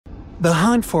The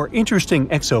hunt for interesting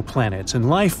exoplanets and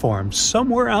life forms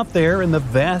somewhere out there in the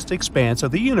vast expanse of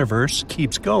the universe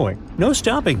keeps going. No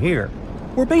stopping here.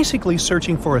 We're basically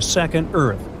searching for a second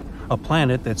Earth, a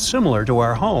planet that's similar to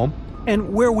our home,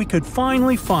 and where we could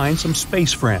finally find some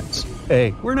space friends.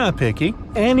 Hey, we're not picky.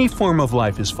 Any form of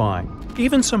life is fine,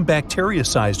 even some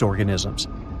bacteria-sized organisms.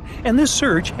 And this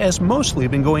search has mostly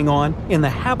been going on in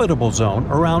the habitable zone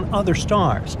around other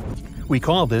stars. We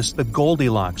call this the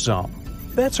Goldilocks zone.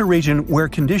 That's a region where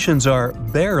conditions are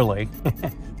barely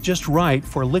just right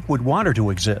for liquid water to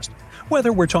exist,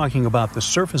 whether we're talking about the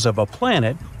surface of a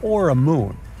planet or a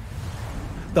moon.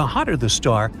 The hotter the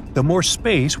star, the more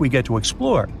space we get to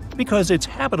explore, because its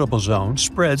habitable zone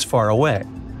spreads far away.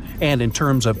 And in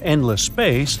terms of endless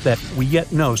space that we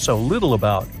yet know so little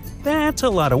about, that's a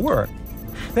lot of work.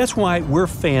 That's why we're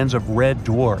fans of red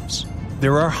dwarfs.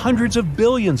 There are hundreds of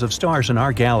billions of stars in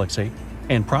our galaxy,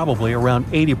 and probably around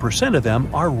 80% of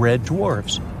them are red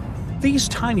dwarfs. These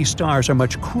tiny stars are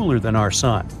much cooler than our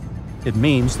Sun. It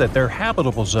means that their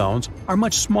habitable zones are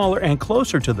much smaller and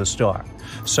closer to the star,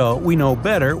 so we know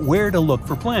better where to look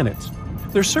for planets.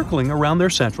 They're circling around their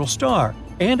central star,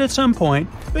 and at some point,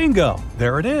 bingo,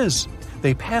 there it is!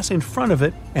 They pass in front of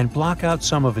it and block out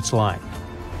some of its light.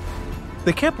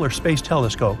 The Kepler Space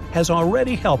Telescope has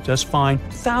already helped us find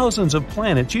thousands of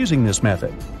planets using this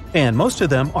method, and most of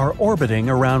them are orbiting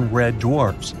around red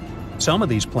dwarfs. Some of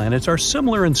these planets are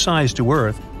similar in size to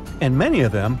Earth, and many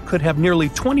of them could have nearly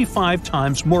 25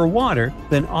 times more water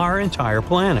than our entire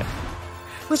planet.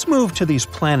 Let's move to these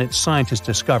planets scientists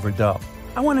discovered, though.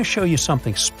 I want to show you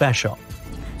something special.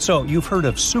 So, you've heard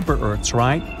of super-Earths,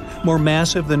 right? More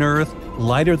massive than Earth,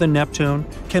 lighter than Neptune,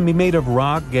 can be made of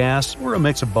rock, gas, or a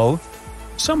mix of both.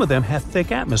 Some of them have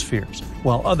thick atmospheres,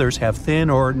 while others have thin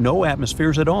or no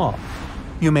atmospheres at all.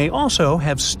 You may also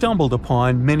have stumbled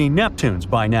upon mini Neptunes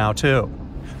by now, too.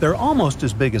 They're almost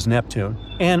as big as Neptune,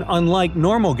 and unlike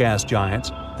normal gas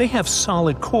giants, they have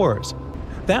solid cores.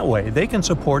 That way, they can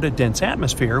support a dense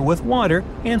atmosphere with water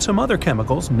and some other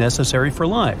chemicals necessary for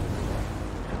life.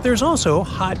 There's also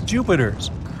hot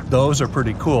Jupiters. Those are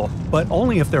pretty cool, but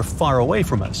only if they're far away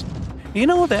from us. You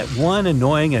know that one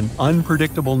annoying and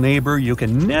unpredictable neighbor you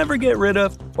can never get rid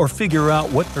of or figure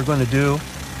out what they're going to do?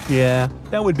 Yeah,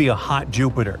 that would be a hot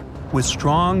Jupiter, with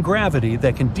strong gravity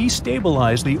that can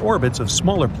destabilize the orbits of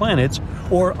smaller planets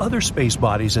or other space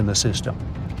bodies in the system.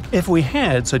 If we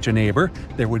had such a neighbor,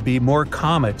 there would be more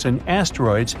comets and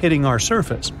asteroids hitting our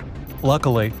surface.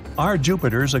 Luckily, our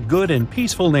Jupiter's a good and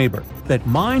peaceful neighbor that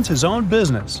minds his own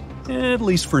business, at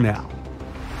least for now.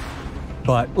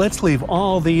 But let's leave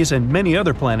all these and many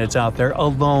other planets out there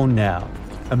alone now.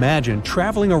 Imagine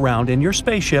traveling around in your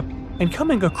spaceship and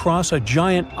coming across a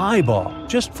giant eyeball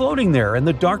just floating there in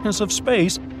the darkness of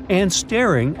space and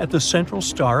staring at the central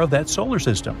star of that solar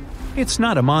system. It's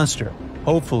not a monster.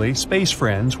 Hopefully, space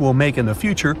friends we'll make in the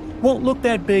future won't look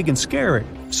that big and scary,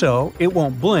 so it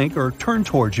won't blink or turn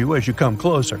towards you as you come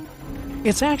closer.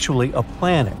 It's actually a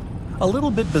planet. A little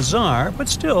bit bizarre, but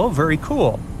still very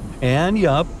cool. And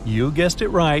yup, you guessed it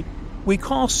right, we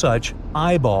call such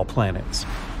eyeball planets.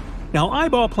 Now,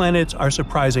 eyeball planets are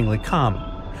surprisingly common.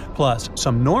 Plus,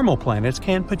 some normal planets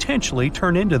can potentially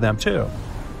turn into them too.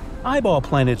 Eyeball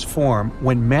planets form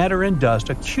when matter and dust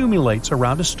accumulates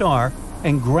around a star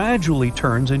and gradually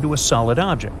turns into a solid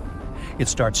object. It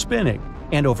starts spinning,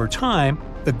 and over time,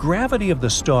 the gravity of the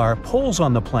star pulls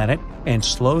on the planet and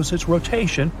slows its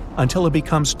rotation until it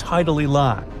becomes tidally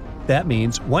locked. That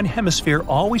means one hemisphere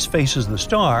always faces the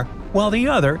star, while the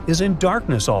other is in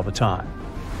darkness all the time.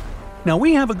 Now,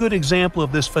 we have a good example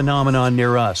of this phenomenon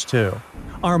near us, too.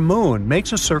 Our moon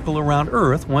makes a circle around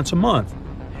Earth once a month.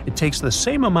 It takes the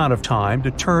same amount of time to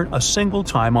turn a single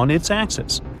time on its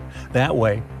axis. That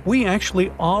way, we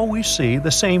actually always see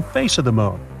the same face of the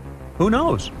moon. Who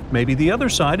knows, maybe the other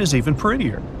side is even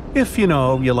prettier, if you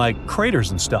like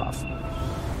craters and stuff.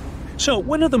 So,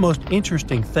 one of the most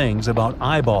interesting things about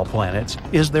eyeball planets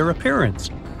is their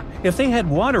appearance. If they had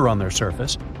water on their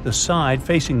surface, the side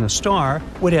facing the star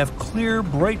would have clear,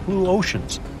 bright blue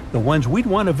oceans, the ones we'd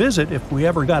want to visit if we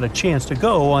ever got a chance to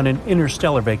go on an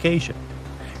interstellar vacation.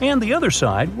 And the other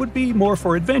side would be more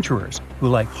for adventurers who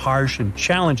like harsh and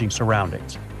challenging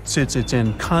surroundings. Since it's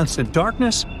in constant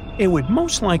darkness, it would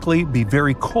most likely be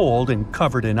very cold and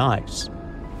covered in ice.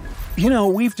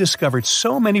 We've discovered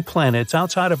so many planets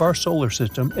outside of our solar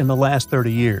system in the last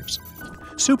 30 years.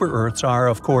 Super-Earths are,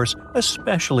 of course,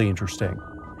 especially interesting.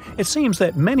 It seems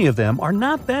that many of them are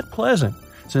not that pleasant,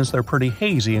 since they're pretty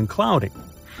hazy and cloudy.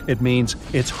 It means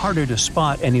it's harder to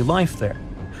spot any life there.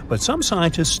 But some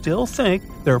scientists still think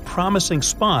they're promising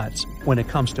spots when it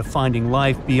comes to finding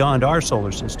life beyond our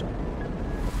solar system.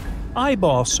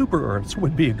 Eyeball super-Earths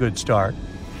would be a good start.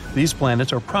 These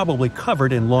planets are probably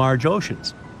covered in large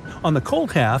oceans. On the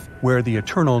cold half, where the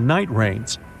eternal night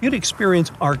reigns, you'd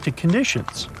experience Arctic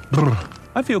conditions. Brr,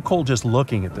 I feel cold just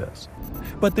looking at this.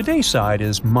 But the day side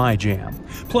is my jam.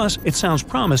 Plus, it sounds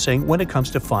promising when it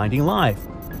comes to finding life.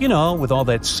 You know, with all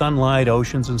that sunlight,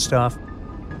 oceans, and stuff.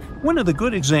 One of the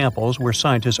good examples where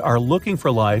scientists are looking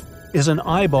for life is an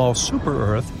eyeball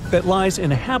super-Earth that lies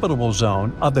in a habitable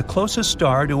zone of the closest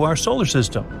star to our solar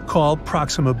system, called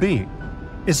Proxima b.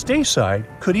 Its day side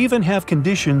could even have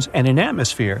conditions and an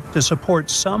atmosphere to support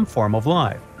some form of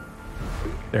life.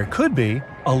 There could be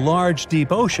a large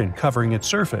deep ocean covering its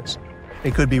surface.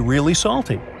 It could be really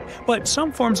salty, but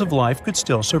some forms of life could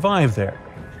still survive there.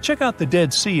 Check out the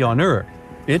Dead Sea on Earth.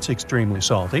 It's extremely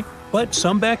salty, but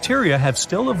some bacteria have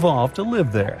still evolved to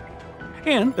live there.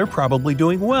 And they're probably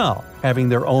doing well, having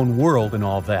their own world and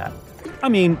all that. I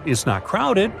mean, it's not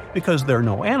crowded because there are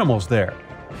no animals there.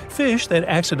 Fish that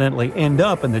accidentally end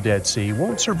up in the Dead Sea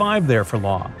won't survive there for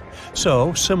long.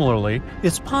 So, similarly,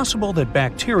 it's possible that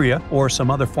bacteria or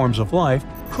some other forms of life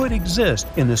could exist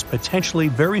in this potentially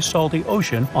very salty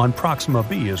ocean on Proxima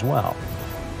b as well.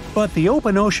 But the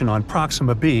open ocean on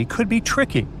Proxima b could be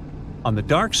tricky. On the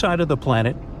dark side of the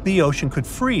planet, the ocean could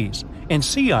freeze, and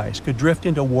sea ice could drift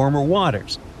into warmer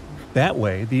waters. That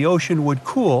way, the ocean would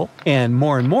cool, and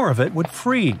more of it would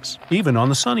freeze, even on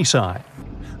the sunny side.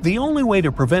 The only way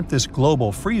to prevent this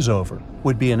global freeze-over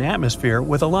would be an atmosphere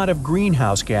with a lot of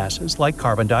greenhouse gases like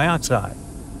carbon dioxide.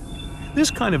 This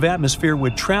kind of atmosphere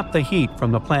would trap the heat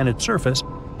from the planet's surface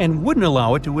and wouldn't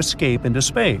allow it to escape into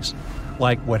space,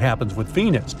 like what happens with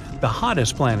Venus, the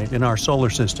hottest planet in our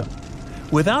solar system.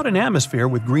 Without an atmosphere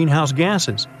with greenhouse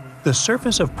gases, the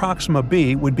surface of Proxima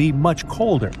b would be much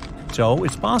colder, so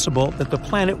it's possible that the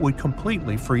planet would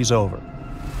completely freeze over.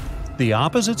 The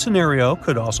opposite scenario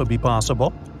could also be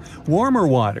possible. Warmer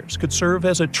waters could serve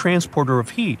as a transporter of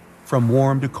heat from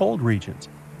warm to cold regions.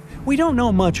 We don't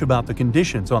know much about the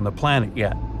conditions on the planet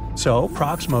yet, so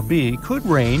Proxima b could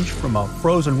range from a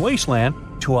frozen wasteland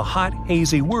to a hot,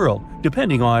 hazy world,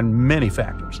 depending on many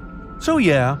factors. So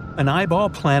yeah, an eyeball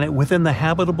planet within the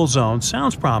habitable zone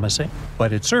sounds promising,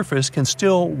 but its surface can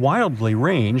still wildly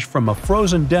range from a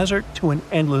frozen desert to an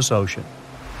endless ocean.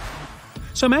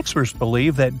 Some experts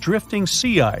believe that drifting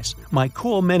sea ice might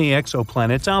cool many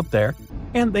exoplanets out there,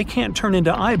 and they can't turn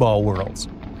into eyeball worlds.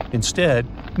 Instead,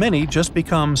 many just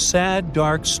become sad,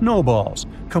 dark snowballs,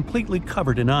 completely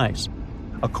covered in ice.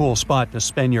 A cool spot to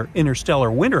spend your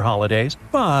interstellar winter holidays,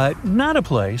 but not a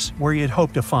place where you'd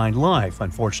hope to find life,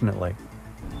 unfortunately.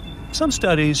 Some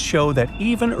studies show that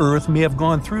even Earth may have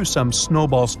gone through some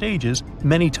snowball stages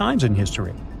many times in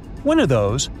history. One of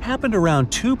those happened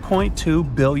around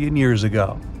 2.2 billion years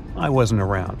ago. I wasn't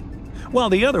around. While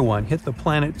the other one hit the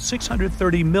planet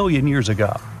 630 million years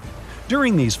ago.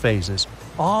 During these phases,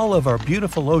 all of our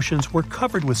beautiful oceans were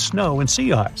covered with snow and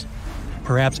sea ice.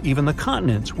 Perhaps even the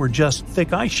continents were just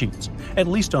thick ice sheets, at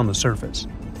least on the surface.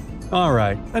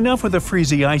 Alright, enough with the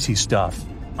freezy icy stuff.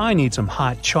 I need some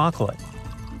hot chocolate.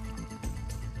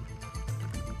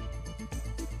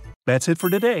 That's it for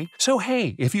today. So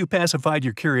hey, if you pacified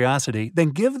your curiosity, then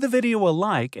give the video a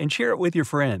like and share it with your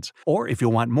friends. Or if you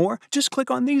want more, just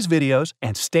click on these videos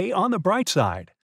and stay on the bright side.